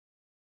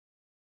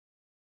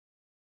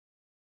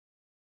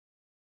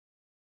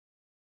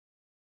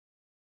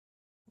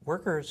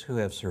Workers who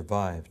have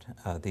survived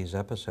these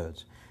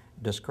episodes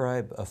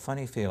describe a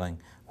funny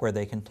feeling where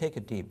they can take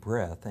a deep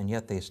breath and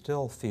yet they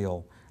still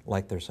feel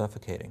like they're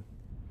suffocating.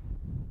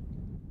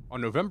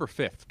 On November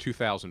 5,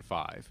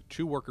 2005,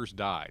 2 workers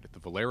died at the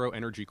Valero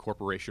Energy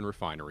Corporation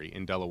refinery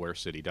in Delaware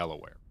City,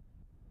 Delaware.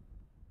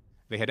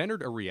 They had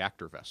entered a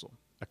reactor vessel,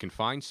 a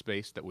confined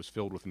space that was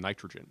filled with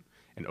nitrogen,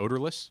 an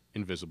odorless,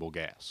 invisible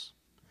gas.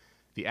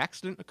 The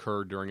accident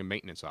occurred during a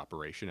maintenance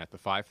operation at the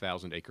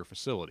 5,000-acre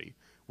facility,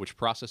 which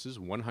processes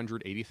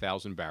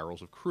 180,000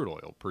 barrels of crude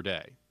oil per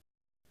day.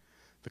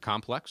 The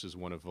complex is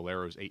one of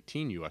Valero's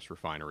 18 U.S.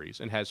 refineries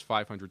and has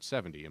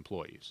 570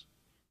 employees.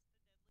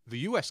 The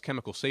U.S.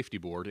 Chemical Safety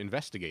Board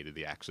investigated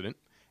the accident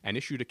and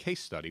issued a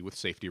case study with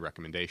safety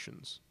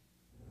recommendations.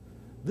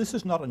 This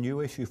is not a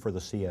new issue for the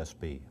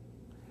CSB.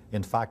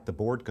 In fact, the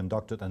board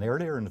conducted an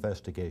earlier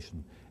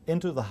investigation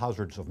into the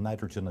hazards of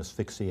nitrogen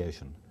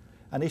asphyxiation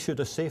and issued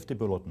a safety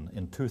bulletin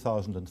in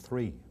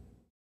 2003.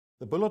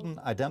 The bulletin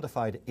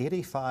identified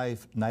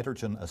 85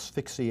 nitrogen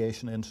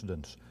asphyxiation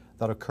incidents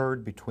that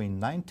occurred between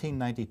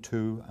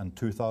 1992 and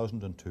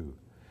 2002,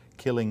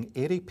 killing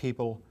 80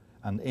 people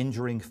and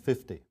injuring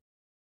 50.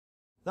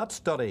 That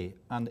study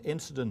and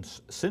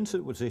incidents since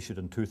it was issued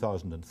in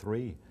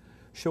 2003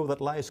 show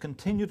that lives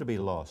continue to be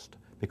lost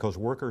because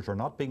workers are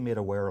not being made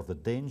aware of the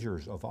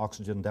dangers of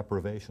oxygen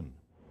deprivation.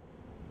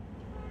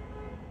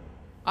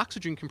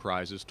 Oxygen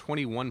comprises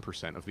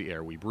 21% of the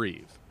air we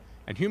breathe,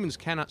 and humans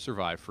cannot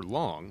survive for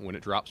long when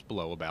it drops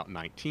below about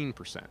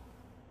 19%.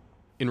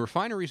 In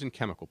refineries and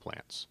chemical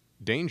plants,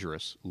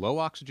 dangerous,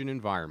 low-oxygen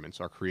environments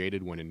are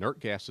created when inert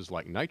gases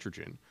like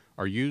nitrogen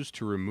are used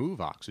to remove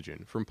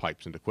oxygen from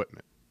pipes and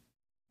equipment.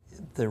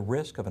 The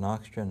risk of an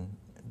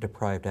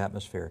oxygen-deprived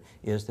atmosphere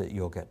is that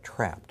you'll get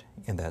trapped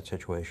in that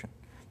situation.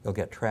 You'll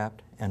get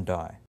trapped and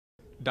die.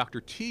 Dr.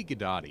 T.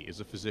 Gadati is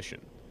a physician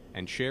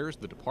and chairs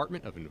the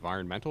Department of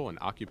Environmental and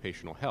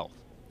Occupational Health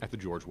at the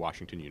George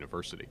Washington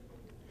University.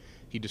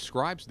 He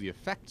describes the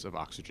effects of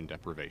oxygen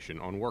deprivation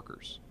on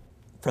workers.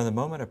 From the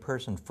moment a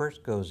person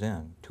first goes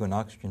in to an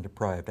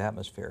oxygen-deprived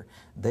atmosphere,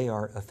 they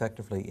are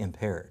effectively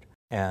impaired.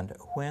 And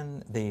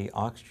when the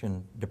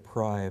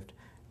oxygen-deprived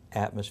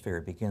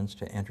atmosphere begins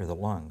to enter the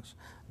lungs,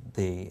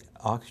 the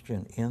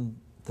oxygen in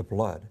the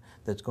blood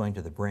that's going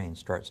to the brain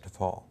starts to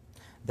fall.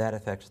 That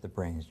affects the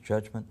brain's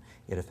judgment,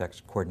 it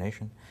affects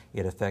coordination,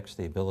 it affects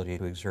the ability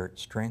to exert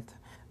strength.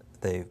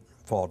 They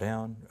fall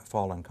down,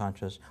 fall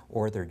unconscious,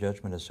 or their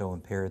judgment is so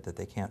impaired that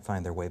they can't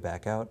find their way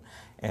back out,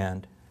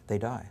 and they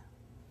die.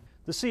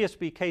 The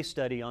CSB case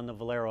study on the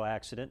Valero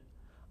accident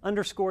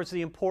underscores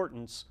the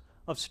importance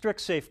of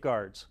strict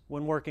safeguards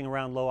when working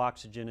around low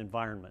oxygen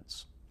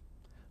environments.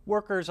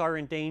 Workers are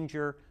in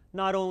danger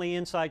not only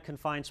inside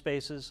confined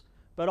spaces,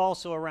 but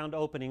also around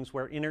openings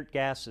where inert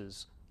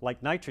gases,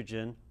 like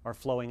nitrogen, are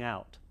flowing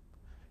out.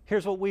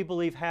 Here's what we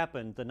believe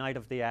happened the night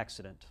of the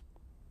accident.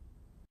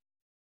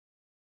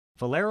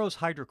 Valero's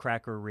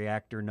hydrocracker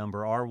reactor number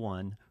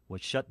R1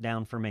 was shut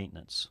down for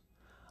maintenance.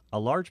 A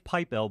large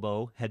pipe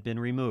elbow had been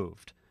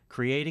removed,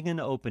 creating an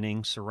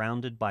opening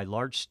surrounded by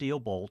large steel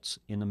bolts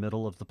in the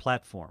middle of the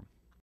platform.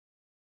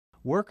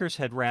 Workers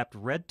had wrapped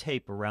red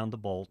tape around the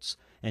bolts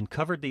and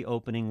covered the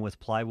opening with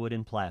plywood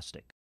and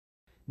plastic.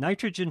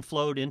 Nitrogen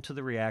flowed into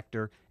the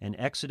reactor and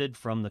exited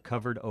from the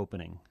covered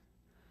opening.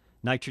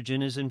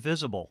 Nitrogen is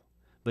invisible,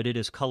 but it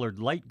is colored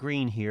light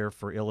green here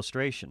for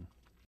illustration.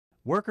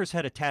 Workers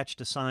had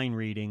attached a sign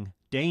reading,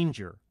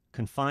 "Danger,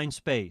 confined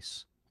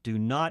space, do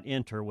not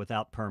enter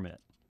without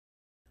permit."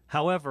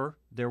 However,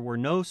 there were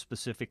no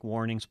specific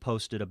warnings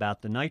posted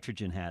about the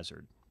nitrogen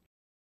hazard.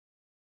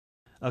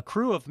 A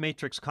crew of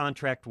Matrix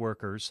contract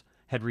workers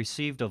had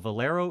received a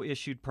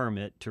Valero-issued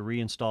permit to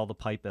reinstall the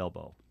pipe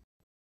elbow.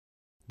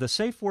 The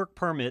Safe Work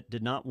permit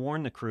did not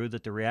warn the crew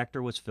that the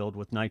reactor was filled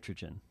with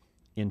nitrogen.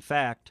 In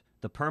fact,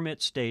 the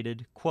permit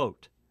stated,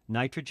 quote,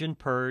 "Nitrogen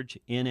purge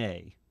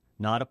NA,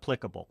 not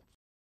applicable."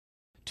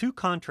 2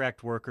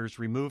 contract workers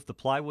removed the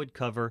plywood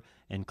cover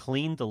and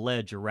cleaned the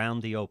ledge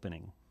around the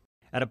opening.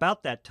 At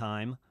about that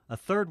time, a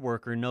 3rd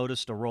worker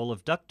noticed a roll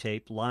of duct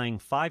tape lying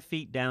 5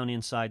 feet down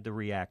inside the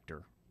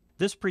reactor.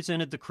 This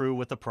presented the crew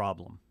with a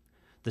problem.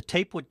 The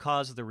tape would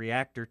cause the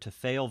reactor to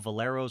fail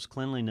Valero's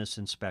cleanliness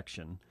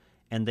inspection,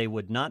 and they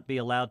would not be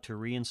allowed to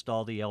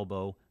reinstall the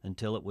elbow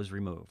until it was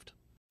removed.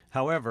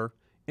 However,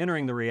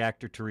 entering the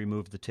reactor to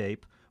remove the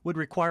tape would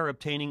require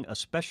obtaining a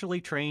specially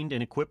trained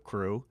and equipped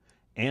crew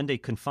and a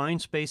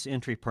confined space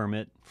entry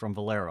permit from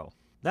Valero.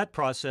 That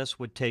process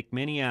would take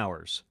many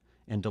hours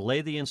and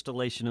delay the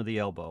installation of the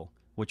elbow,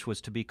 which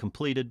was to be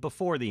completed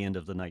before the end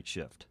of the night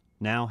shift,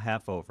 now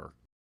half over.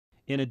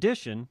 In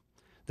addition,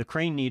 the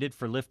crane needed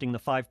for lifting the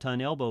 5-ton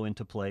elbow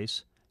into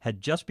place had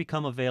just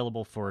become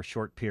available for a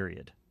short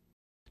period.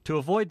 To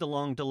avoid the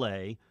long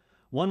delay,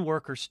 one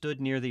worker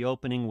stood near the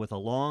opening with a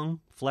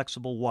long,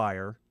 flexible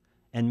wire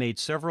and made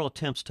several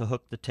attempts to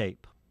hook the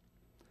tape.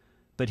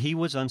 But he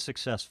was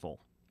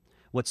unsuccessful.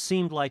 What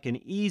seemed like an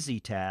easy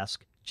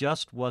task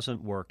just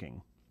wasn't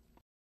working.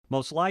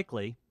 Most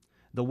likely,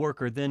 the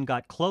worker then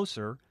got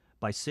closer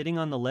by sitting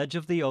on the ledge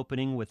of the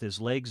opening with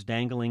his legs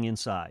dangling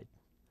inside,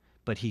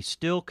 but he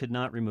still could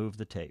not remove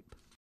the tape.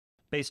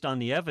 Based on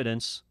the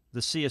evidence,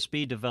 the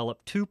CSB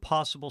developed two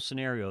possible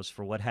scenarios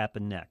for what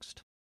happened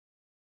next.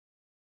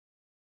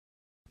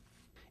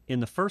 In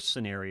the first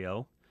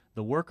scenario,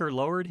 the worker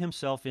lowered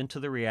himself into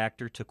the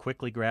reactor to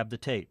quickly grab the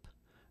tape,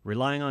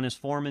 relying on his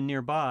foreman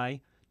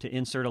nearby to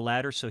insert a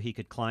ladder so he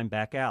could climb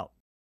back out.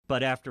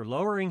 But after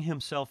lowering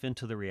himself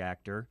into the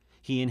reactor,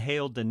 he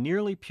inhaled the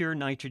nearly pure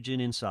nitrogen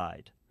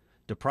inside.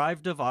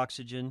 Deprived of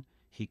oxygen,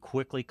 he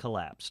quickly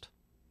collapsed.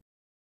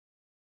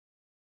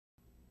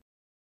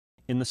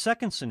 In the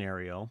second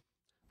scenario,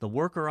 the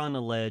worker on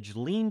the ledge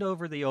leaned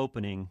over the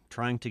opening,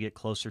 trying to get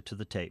closer to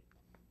the tape.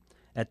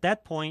 At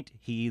that point,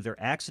 he either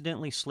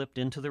accidentally slipped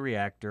into the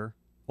reactor,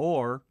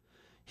 or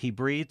he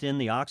breathed in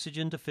the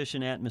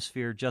oxygen-deficient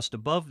atmosphere just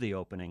above the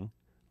opening,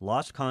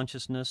 lost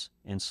consciousness,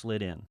 and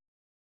slid in.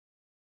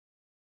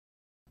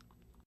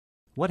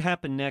 What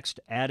happened next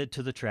added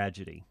to the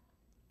tragedy.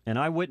 An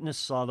eyewitness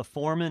saw the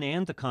foreman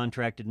and the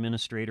contract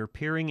administrator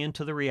peering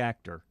into the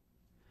reactor.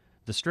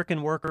 The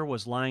stricken worker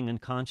was lying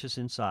unconscious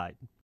inside.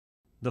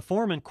 The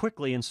foreman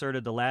quickly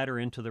inserted the ladder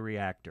into the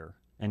reactor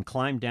and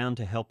climbed down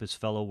to help his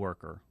fellow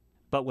worker.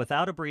 But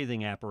without a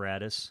breathing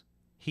apparatus,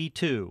 he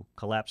too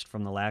collapsed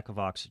from the lack of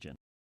oxygen.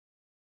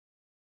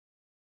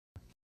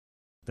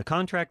 The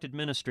contract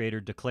administrator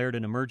declared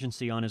an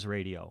emergency on his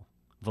radio.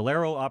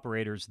 Valero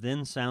operators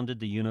then sounded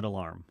the unit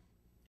alarm.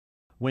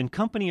 When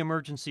company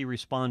emergency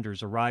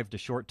responders arrived a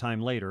short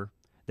time later,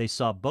 they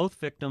saw both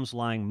victims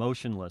lying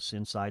motionless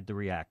inside the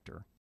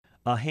reactor.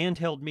 A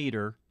handheld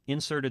meter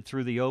inserted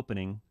through the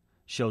opening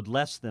showed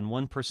less than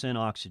 1%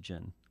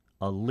 oxygen,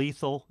 a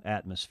lethal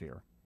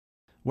atmosphere.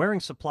 Wearing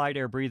supplied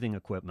air breathing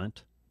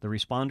equipment, the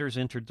responders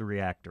entered the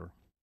reactor.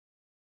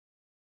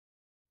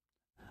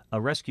 A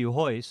rescue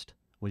hoist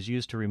was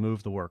used to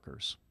remove the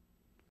workers.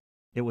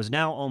 It was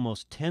now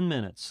almost 10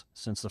 minutes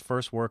since the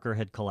first worker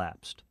had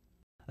collapsed.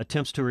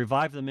 Attempts to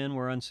revive the men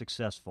were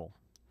unsuccessful,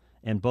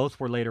 and both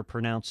were later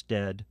pronounced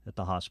dead at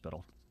the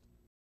hospital.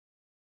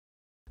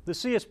 The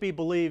CSB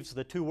believes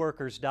the two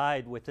workers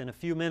died within a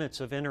few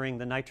minutes of entering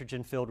the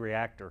nitrogen-filled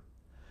reactor.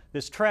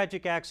 This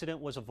tragic accident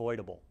was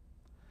avoidable.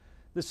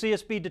 The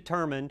CSB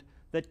determined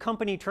that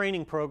company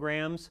training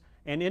programs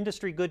and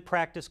industry good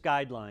practice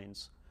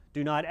guidelines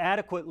do not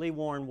adequately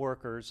warn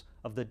workers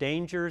of the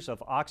dangers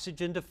of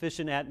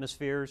oxygen-deficient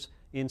atmospheres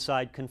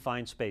inside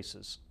confined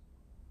spaces.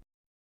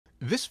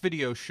 This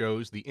video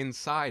shows the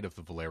inside of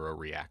the Valero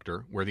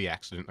reactor where the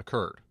accident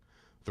occurred.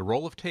 The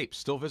roll of tape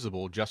still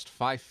visible just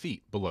 5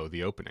 feet below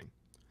the opening.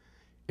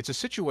 It's a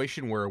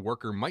situation where a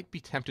worker might be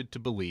tempted to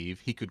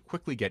believe he could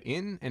quickly get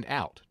in and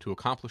out to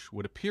accomplish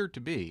what appeared to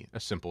be a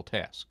simple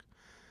task.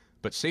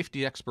 But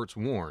safety experts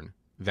warn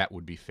that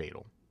would be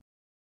fatal.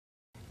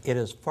 It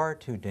is far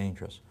too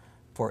dangerous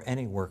for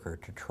any worker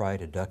to try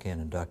to duck in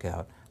and duck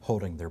out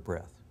holding their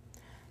breath.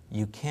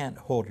 You can't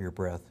hold your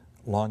breath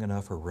long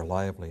enough or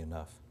reliably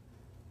enough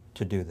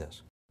to do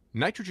this.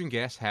 Nitrogen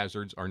gas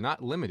hazards are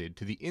not limited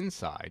to the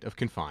inside of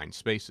confined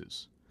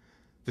spaces.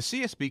 The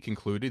CSB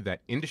concluded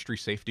that industry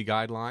safety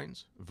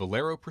guidelines,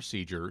 Valero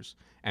procedures,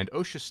 and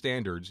OSHA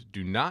standards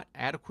do not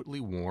adequately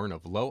warn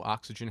of low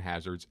oxygen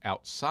hazards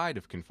outside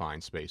of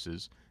confined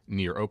spaces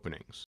near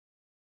openings.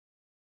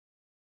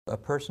 A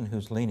person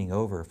who's leaning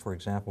over, for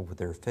example, with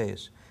their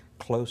face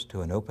close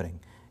to an opening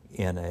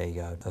in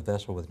a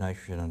vessel with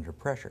nitrogen under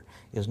pressure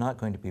is not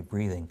going to be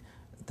breathing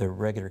the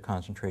regular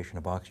concentration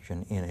of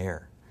oxygen in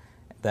air.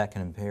 That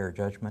can impair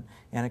judgment,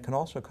 and it can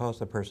also cause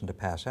the person to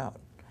pass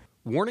out.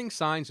 Warning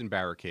signs and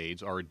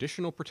barricades are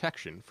additional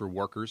protection for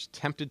workers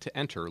tempted to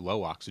enter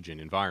low oxygen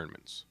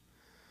environments.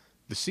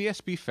 The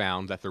CSB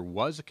found that there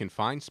was a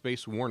confined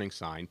space warning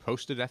sign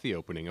posted at the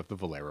opening of the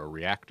Valero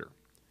reactor.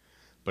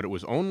 But it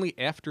was only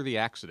after the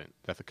accident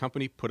that the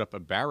company put up a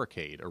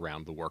barricade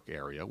around the work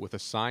area with a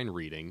sign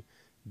reading,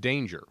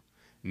 "Danger,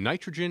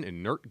 nitrogen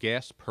inert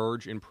gas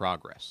purge in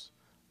progress.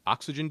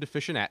 Oxygen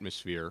deficient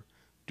atmosphere.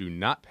 Do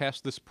not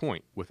pass this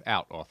point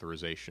without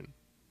authorization."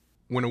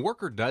 When a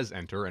worker does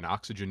enter an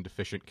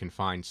oxygen-deficient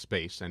confined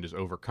space and is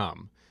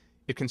overcome,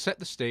 it can set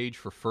the stage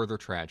for further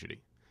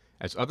tragedy,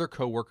 as other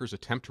co-workers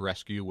attempt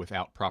rescue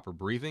without proper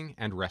breathing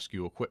and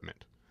rescue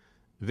equipment.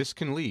 This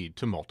can lead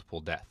to multiple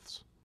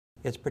deaths.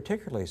 It's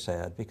particularly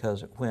sad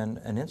because when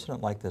an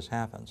incident like this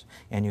happens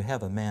and you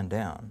have a man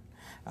down,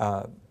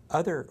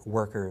 other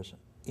workers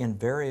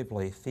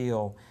invariably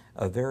feel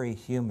a very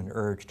human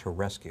urge to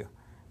rescue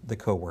the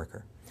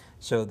co-worker.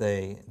 So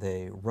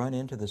they run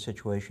into the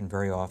situation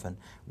very often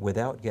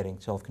without getting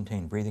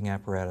self-contained breathing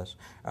apparatus,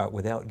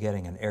 without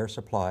getting an air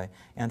supply,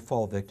 and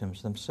fall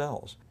victims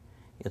themselves.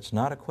 It's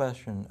not a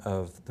question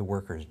of the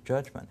worker's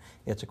judgment,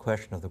 it's a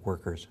question of the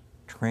worker's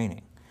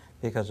training.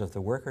 Because if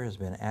the worker has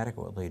been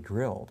adequately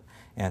drilled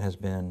and has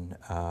been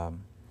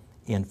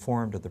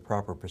informed of the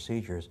proper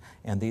procedures,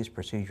 and these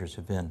procedures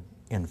have been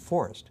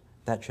enforced,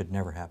 that should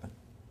never happen.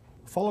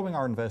 Following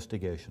our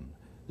investigation,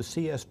 the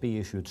CSB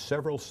issued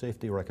several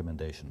safety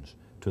recommendations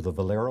to the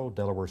Valero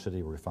Delaware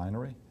City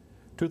refinery,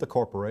 to the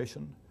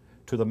corporation,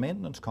 to the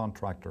maintenance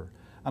contractor,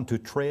 and to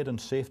trade and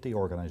safety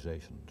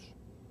organizations.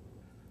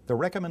 The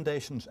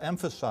recommendations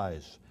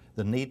emphasize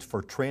the need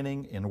for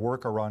training in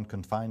work around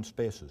confined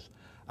spaces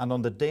and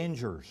on the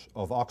dangers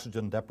of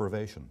oxygen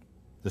deprivation.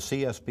 The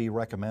CSB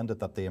recommended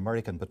that the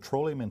American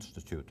Petroleum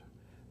Institute,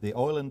 the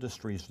oil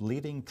industry's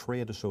leading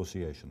trade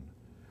association,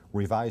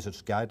 revise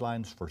its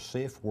guidelines for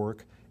safe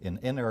work in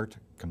inert,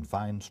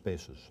 confined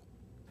spaces.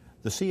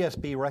 The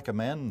CSB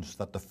recommends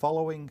that the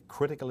following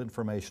critical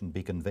information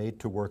be conveyed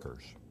to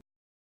workers.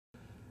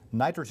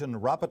 Nitrogen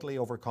rapidly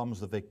overcomes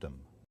the victim.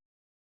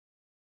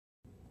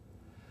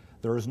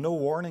 There is no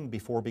warning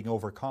before being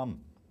overcome.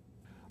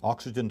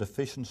 Oxygen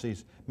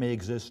deficiencies may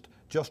exist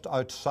just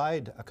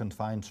outside a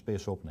confined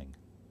space opening.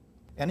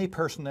 Any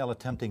personnel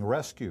attempting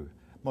rescue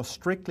must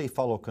strictly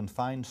follow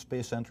confined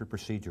space entry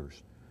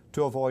procedures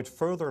to avoid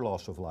further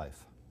loss of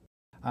life,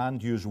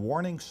 and use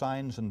warning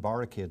signs and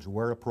barricades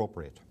where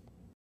appropriate.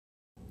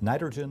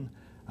 Nitrogen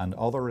and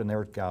other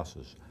inert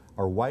gases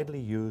are widely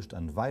used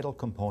and vital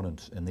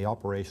components in the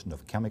operation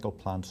of chemical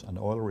plants and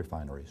oil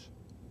refineries.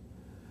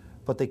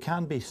 But they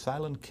can be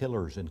silent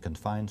killers in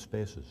confined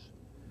spaces.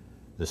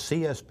 The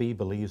CSB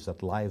believes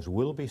that lives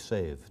will be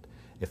saved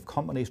if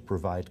companies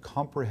provide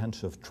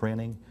comprehensive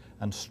training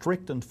and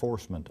strict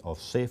enforcement of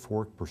safe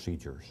work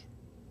procedures.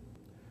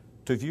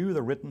 To view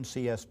the written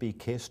CSB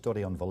case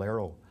study on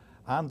Valero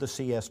and the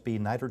CSB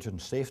Nitrogen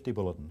Safety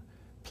Bulletin,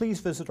 please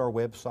visit our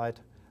website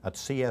at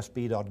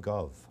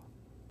csb.gov.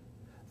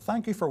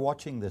 Thank you for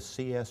watching this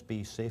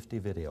CSB safety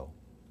video.